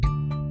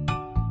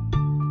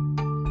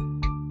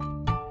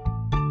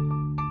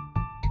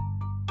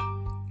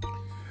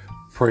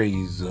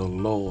Praise the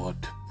Lord,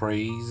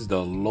 praise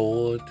the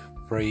Lord,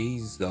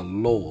 praise the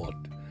Lord.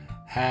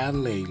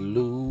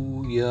 Hallelujah.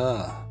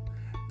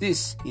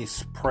 This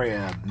is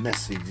prayer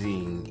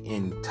messaging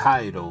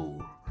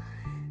entitled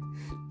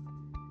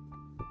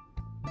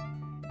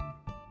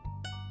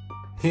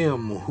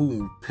Him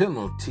Who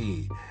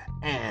Penalty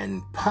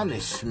and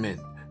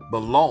Punishment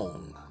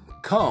Belong.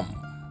 Come.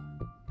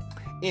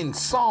 In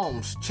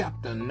Psalms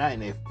chapter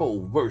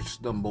 94,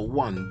 verse number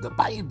 1, the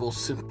Bible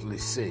simply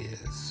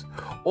says,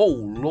 O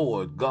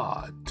Lord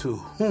God, to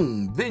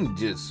whom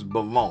vengeance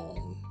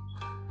belong.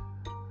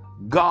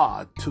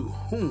 God, to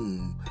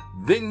whom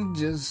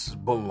vengeance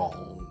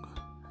belong.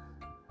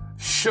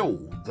 Show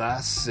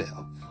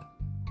thyself.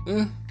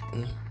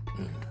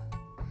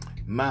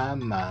 My.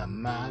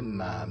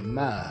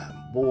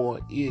 Boy,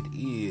 it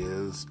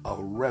is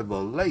a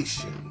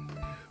revelation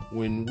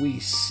when we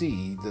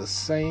see the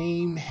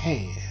same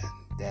hand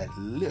that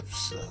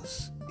lifts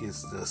us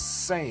is the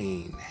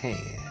same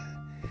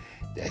hand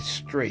that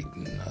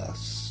straightens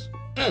us.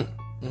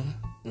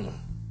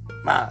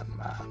 My.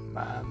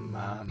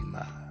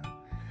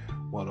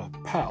 What a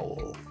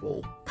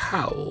powerful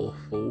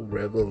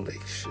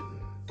revelation.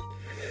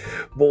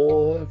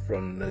 Boy,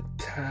 from the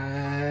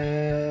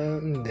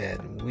time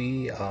that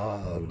we are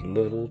a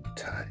little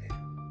tight,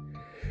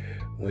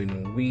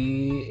 when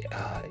we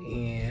are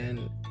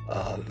in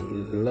a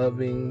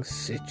loving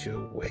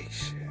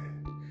situation,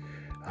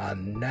 a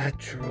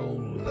natural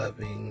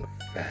loving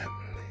family,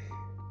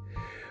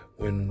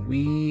 when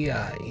we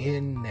are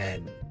in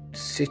that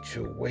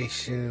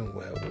situation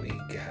where we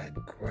got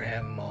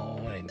grandma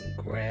and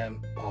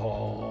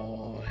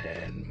grandpa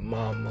and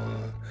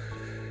mama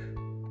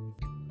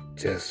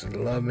just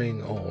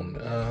loving on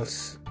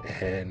us,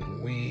 and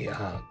we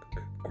are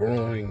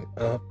growing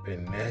up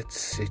in that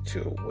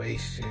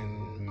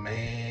situation,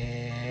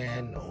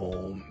 man,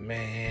 oh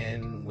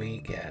man, we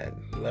got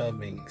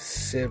loving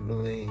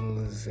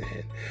siblings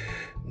and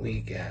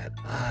we got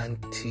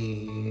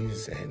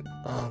aunties and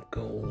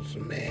uncles,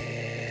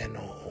 man,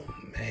 oh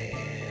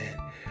man,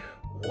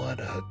 what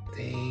a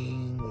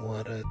thing.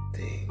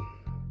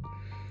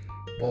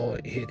 Boy,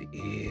 it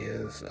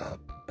is a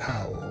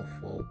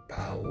powerful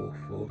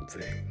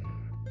thing.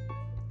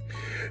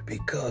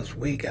 Because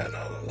we got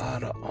a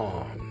lot of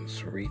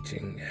arms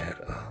reaching at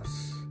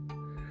us.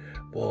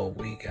 Boy,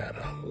 we got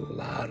a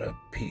lot of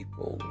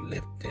people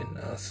lifting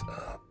us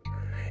up.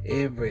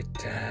 Every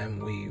time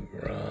we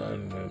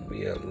run, when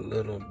we a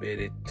little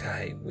bit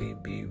tight, we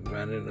be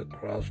running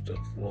across the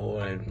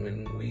floor, and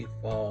when we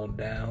fall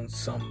down,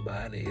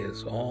 somebody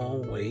is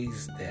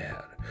always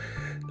there,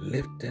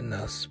 lifting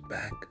us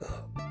back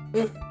up.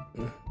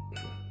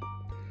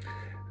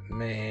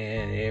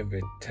 Man,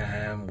 every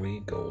time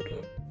we go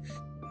to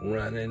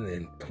running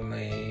and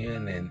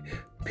playing and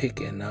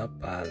picking up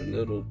our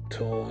little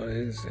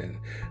toys and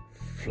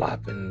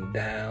flopping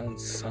down,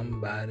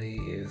 somebody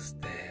is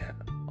there.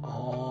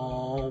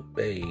 Oh,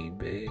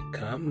 baby,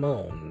 come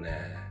on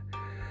now.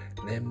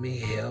 Let me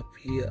help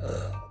you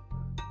up.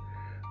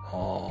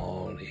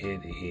 Oh,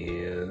 it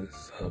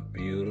is a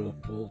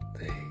beautiful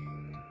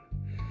thing.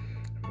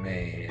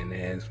 Man,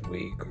 as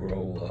we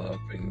grow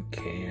up and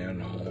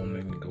carry on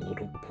and go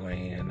to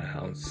playing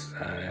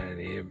outside,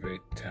 every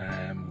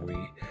time we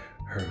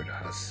hurt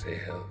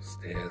ourselves,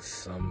 there's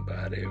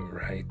somebody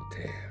right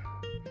there.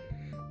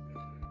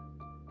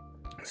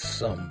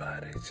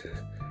 Somebody to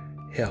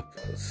help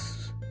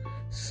us.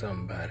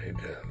 Somebody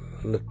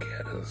to look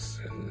at us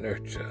and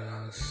nurture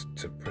us,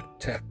 to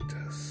protect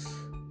us.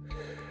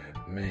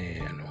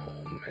 Man,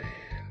 oh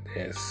man,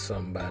 there's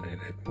somebody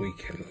that we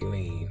can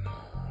lean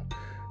on,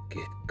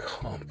 get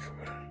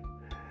comfort,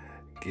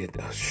 get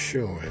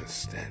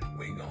assurance that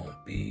we gonna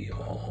be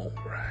all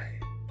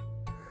right.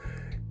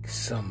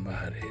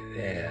 Somebody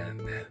there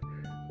that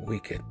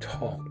we can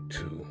talk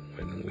to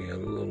when we're a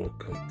little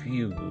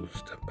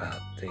confused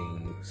about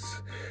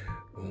things,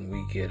 when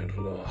we get a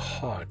little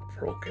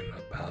heartbroken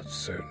about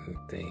certain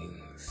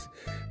things.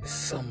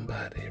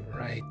 Somebody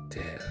right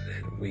there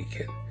that we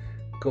can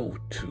go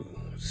to,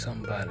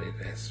 somebody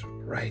that's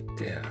right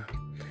there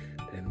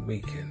that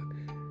we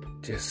can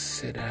just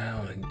sit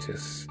down and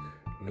just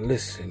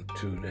listen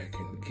to, that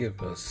can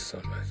give us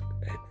some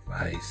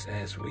advice.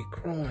 As we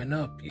growing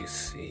up, you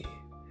see,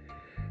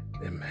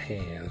 them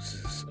hands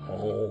is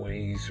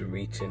always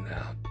reaching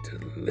out to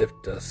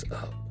lift us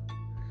up.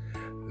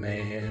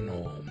 Man,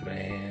 oh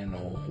man,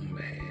 oh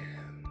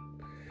man.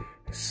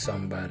 There's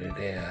somebody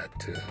there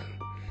to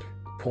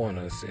point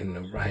us in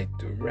the right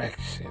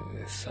direction.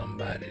 There's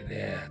somebody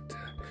there to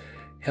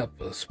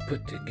help us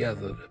put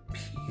together the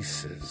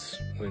pieces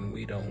when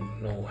we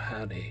don't know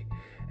how they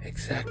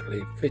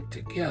exactly fit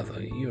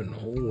together. You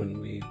know,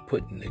 when we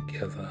putting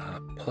together our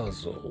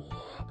puzzle,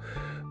 or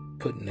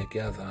putting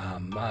together our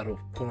model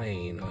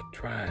plane, or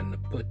trying to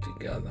put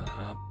together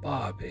our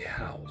Barbie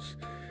house.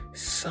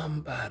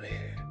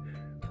 Somebody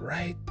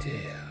right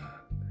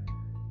there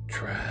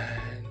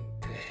trying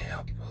to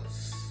help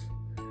us.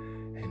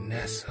 And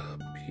that's a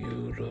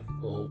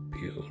beautiful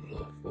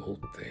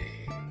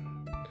thing.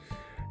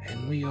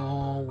 And we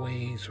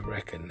always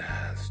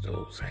recognize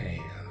those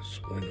hands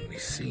when we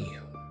see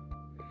them.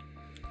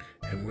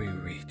 And we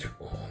reach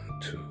for them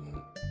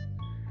too.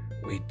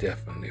 We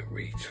definitely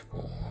reach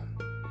for them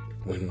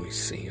when we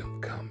see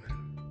them coming.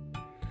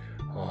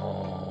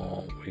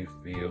 Oh, we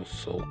feel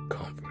so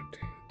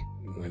comforting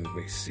when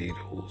we see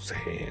those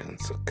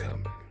hands are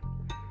coming.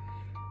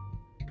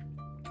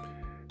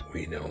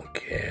 We don't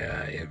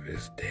care if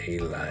it's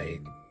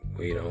daylight.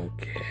 We don't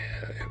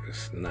care if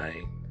it's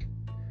night.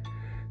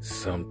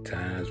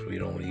 Sometimes we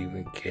don't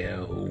even care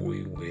who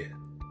we with.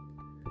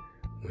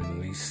 When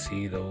we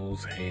see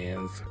those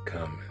hands are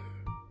coming,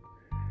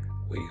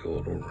 we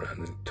go to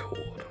running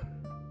toward them.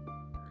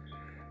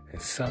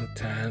 And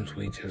sometimes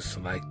we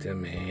just like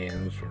them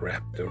hands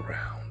wrapped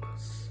around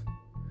us.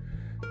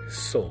 It's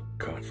so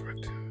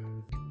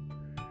comforting.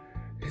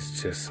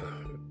 It's just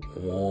a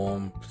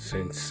warm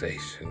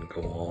sensation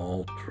go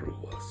all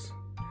through us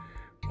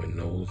when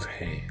those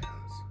hands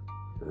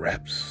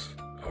wraps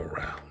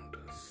around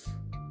us.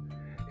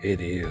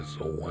 It is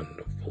a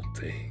wonderful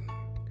thing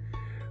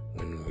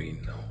when we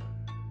know.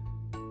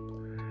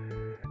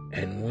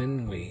 And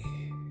when we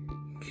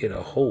get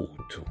a hold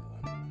to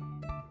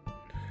them.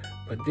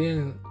 But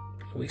then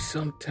we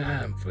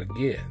sometimes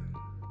forget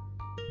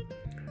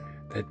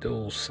that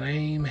those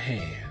same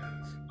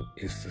hands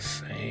is the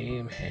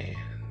same hand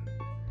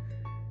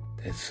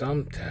that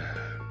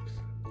sometimes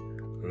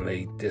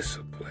lay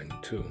discipline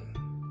too.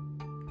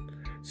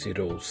 See,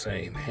 those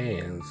same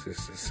hands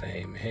is the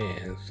same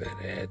hands that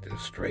had to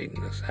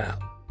straighten us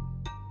out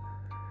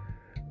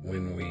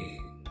when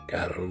we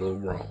got a little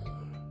wrong.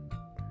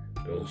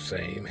 Those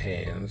same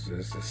hands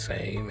is the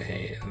same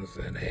hands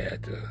that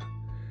had to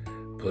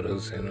put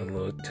us in a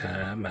little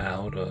time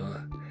out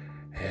or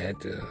had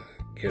to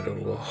get a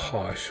little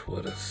harsh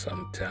with us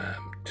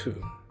sometime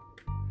too.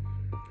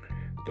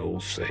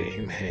 Those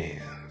same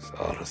hands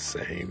are the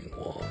same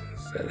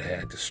ones that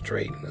had to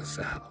straighten us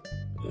out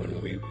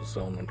when we was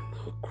on a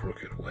little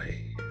crooked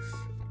ways.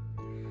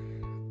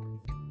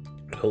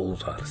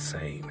 Those are the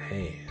same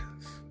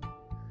hands,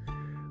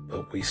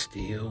 but we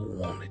still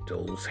wanted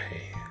those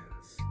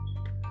hands.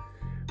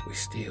 We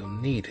still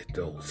needed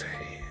those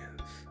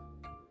hands,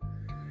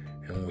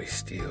 and we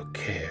still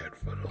cared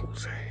for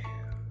those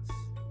hands.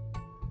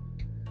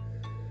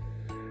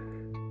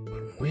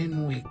 But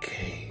when we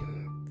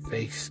came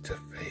face to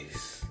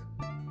face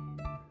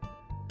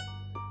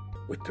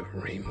with the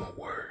Rhema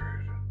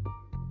word,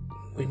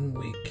 when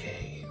we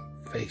came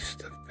face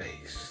to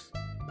face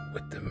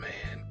with the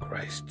man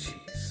Christ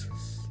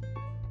Jesus,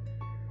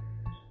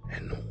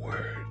 and the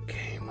word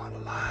came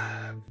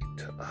alive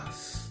to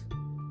us,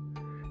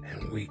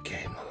 and we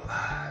came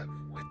alive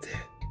with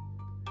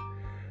it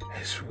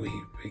as we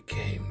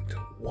became to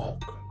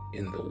walk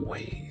in the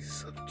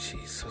ways of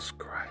Jesus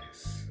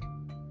Christ.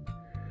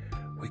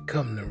 We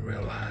come to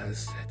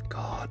realize that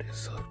God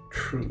is a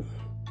true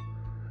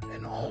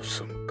and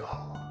awesome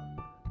God,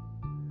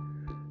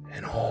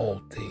 and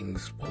all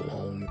things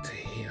belong to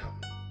Him.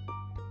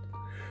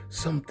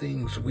 Some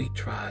things we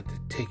try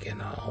to take in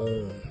our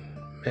own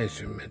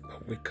measurement,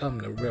 but we come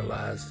to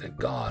realize that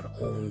God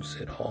owns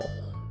it all.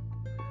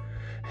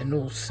 And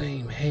those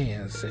same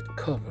hands that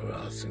cover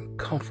us and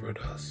comfort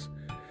us,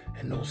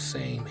 and those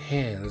same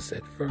hands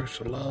that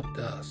first loved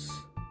us,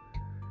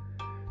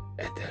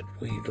 and that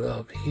we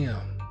love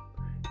Him,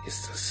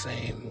 is the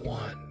same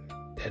one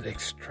that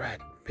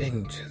extract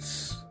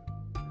vengeance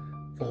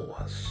for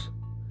us.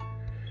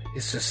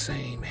 It's the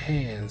same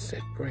hands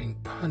that bring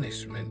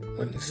punishment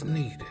when it's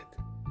needed.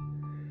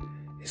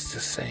 It's the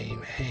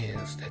same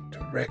hands that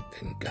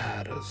direct and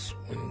guide us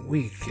when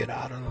we get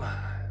out of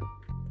line.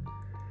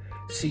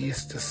 See,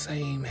 it's the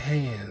same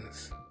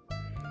hands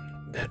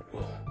that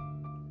will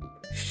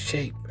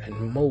shape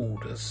and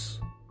mold us.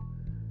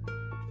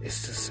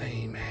 It's the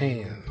same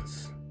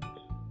hands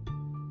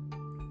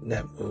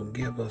that will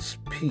give us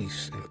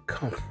peace and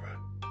comfort.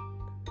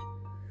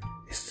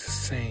 It's the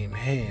same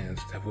hands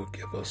that will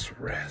give us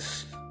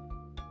rest.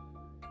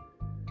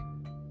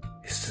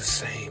 It's the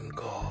same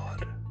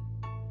God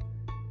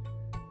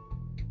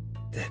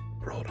that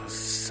brought us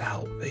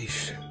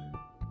salvation,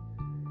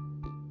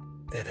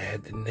 that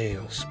had the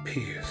nails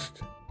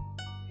pierced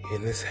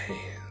in His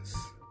hands.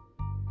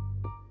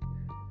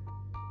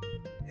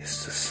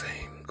 It's the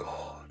same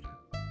God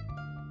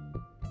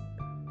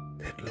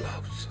that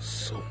loves us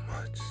so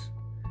much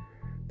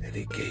that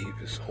He gave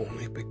His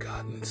only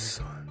begotten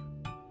Son,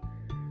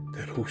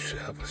 that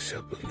whosoever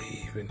shall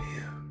believe in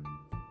Him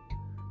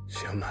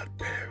shall not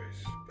perish,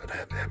 but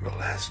have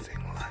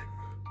everlasting life.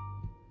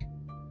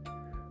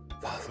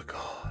 Father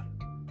God,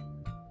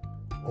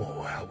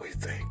 oh, how we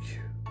thank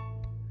You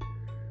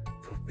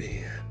for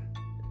being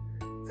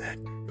that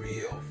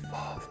real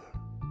Father,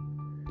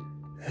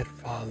 that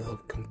Father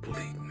of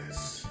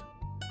completeness.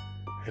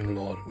 And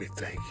Lord, we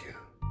thank You.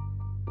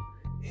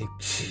 In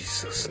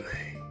Jesus'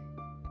 name,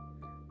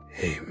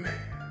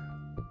 amen.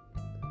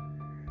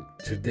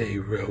 Today,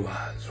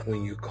 realize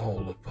when you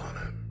call upon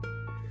Him,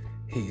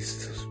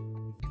 He's the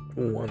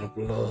one of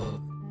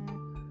love,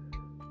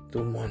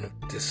 the one of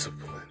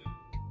discipline,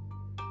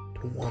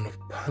 the one of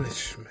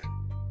punishment,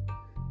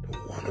 the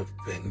one of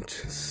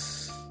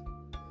vengeance.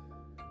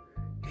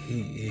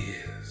 He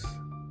is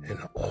an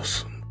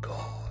awesome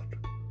God.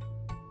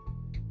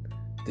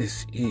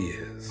 This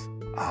is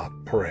our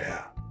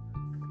prayer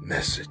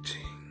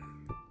messaging.